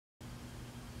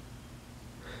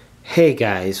Hey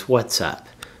guys, what's up?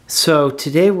 So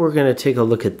today we're going to take a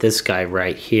look at this guy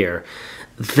right here.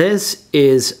 This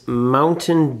is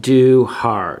Mountain Dew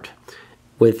Hard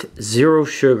with zero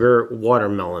sugar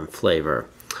watermelon flavor.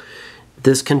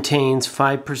 This contains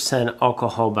 5%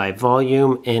 alcohol by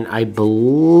volume, and I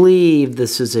believe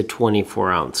this is a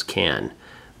 24-ounce can.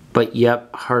 But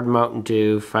yep, Hard Mountain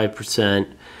Dew,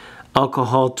 5%,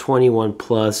 alcohol 21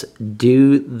 plus,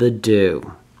 do the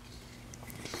do.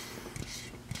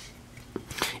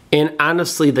 And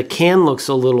honestly, the can looks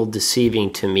a little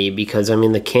deceiving to me because, I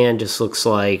mean, the can just looks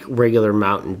like regular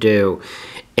Mountain Dew.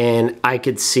 And I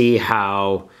could see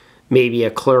how maybe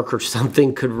a clerk or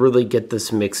something could really get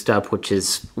this mixed up, which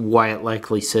is why it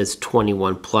likely says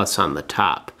 21 plus on the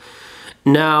top.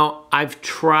 Now, I've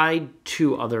tried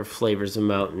two other flavors of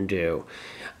Mountain Dew,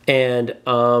 and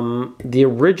the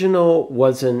original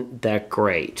wasn't that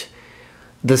great.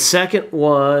 The second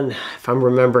one, if I'm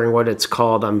remembering what it's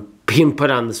called, I'm being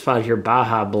put on the spot here,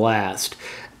 Baja Blast.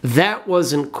 That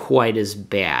wasn't quite as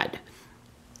bad,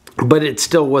 but it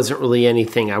still wasn't really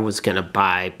anything I was going to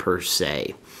buy per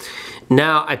se.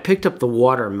 Now, I picked up the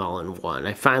watermelon one.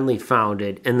 I finally found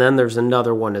it, and then there's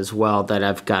another one as well that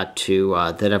I've got to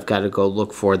go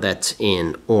look for that's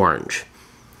in orange.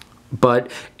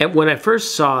 But when I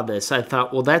first saw this, I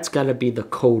thought, well, that's got to be the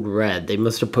Code Red. They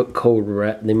must have put Code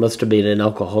Red. They must have made an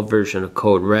alcohol version of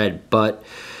Code Red. But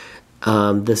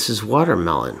this is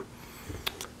watermelon.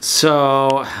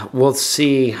 So we'll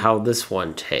see how this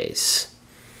one tastes.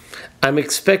 I'm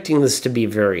expecting this to be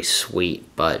very sweet,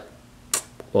 but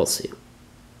we'll see.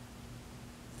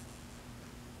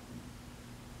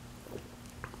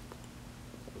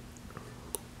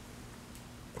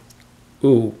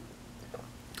 Ooh.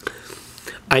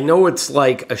 I know it's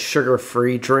like a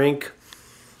sugar-free drink,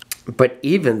 but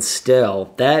even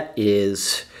still, that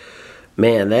is,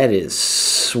 man, that is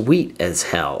sweet as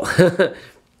hell.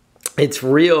 It's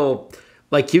real,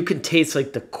 like you can taste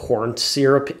like the corn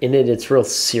syrup in it. It's real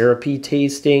syrupy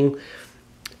tasting,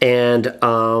 and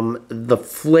the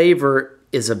flavor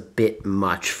is a bit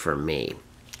much for me.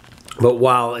 But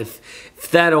wow, if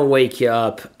that don't wake you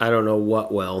up, I don't know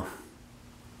what will.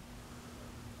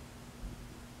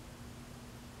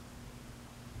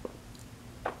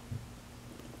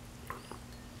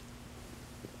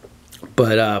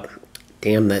 But,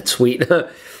 damn, that's sweet.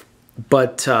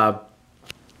 But,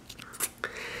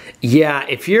 yeah,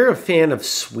 if you're a fan of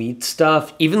sweet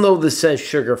stuff, even though this says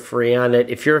sugar-free on it,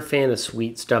 if you're a fan of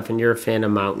sweet stuff and you're a fan of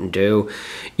Mountain Dew,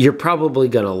 you're probably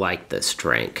going to like this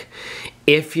drink.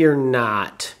 If you're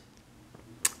not,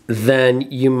 then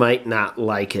you might not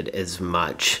like it as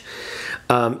much.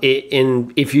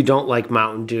 If you don't like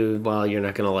Mountain Dew, well, you're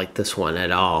not going to like this one at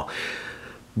all.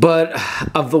 But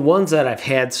of the ones that I've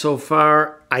had so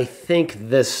far, I think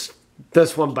this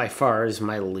one by far is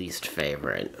my least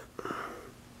favorite.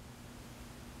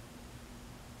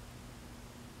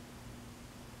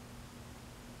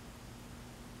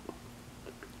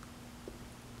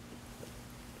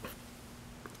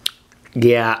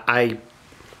 Yeah, I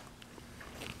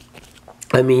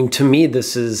mean, to me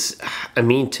this is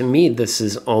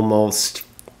almost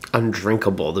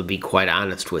undrinkable, to be quite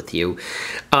honest with you.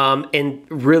 And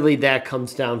really that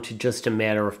comes down to just a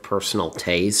matter of personal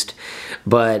taste.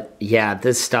 But yeah,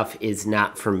 this stuff is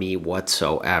not for me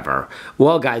whatsoever.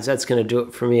 Well, guys, that's going to do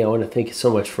it for me. I want to thank you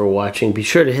so much for watching. Be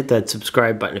sure to hit that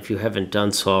subscribe button if you haven't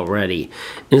done so already.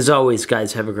 And as always,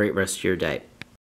 guys, have a great rest of your day.